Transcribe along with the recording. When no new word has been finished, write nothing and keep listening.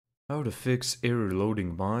How to fix error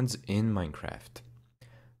loading mods in Minecraft.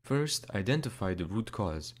 First, identify the root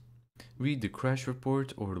cause. Read the crash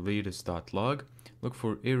report or latest.log. Look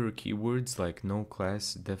for error keywords like no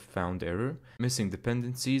class def found error, missing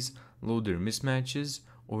dependencies, loader mismatches,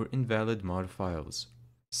 or invalid mod files.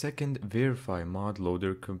 Second, verify mod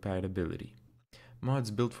loader compatibility.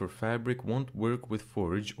 Mods built for Fabric won't work with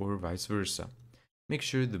Forge or vice versa. Make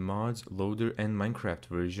sure the mods, loader, and Minecraft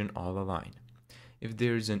version all align. If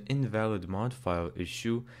there is an invalid mod file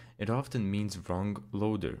issue, it often means wrong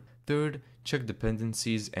loader. Third, check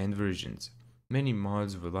dependencies and versions. Many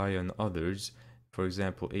mods rely on others, for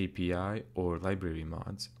example API or library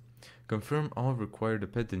mods. Confirm all required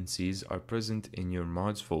dependencies are present in your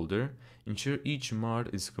mods folder. Ensure each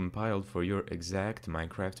mod is compiled for your exact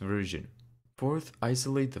Minecraft version. Fourth,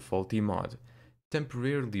 isolate the faulty mod.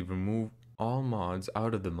 Temporarily remove all mods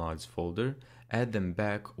out of the mods folder, add them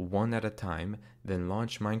back one at a time, then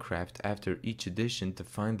launch Minecraft after each edition to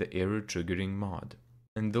find the error triggering mod.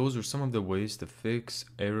 And those are some of the ways to fix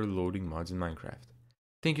error loading mods in Minecraft.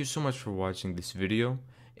 Thank you so much for watching this video.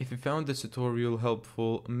 If you found this tutorial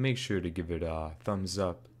helpful, make sure to give it a thumbs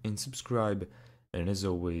up and subscribe. And as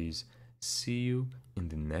always, see you in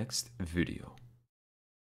the next video.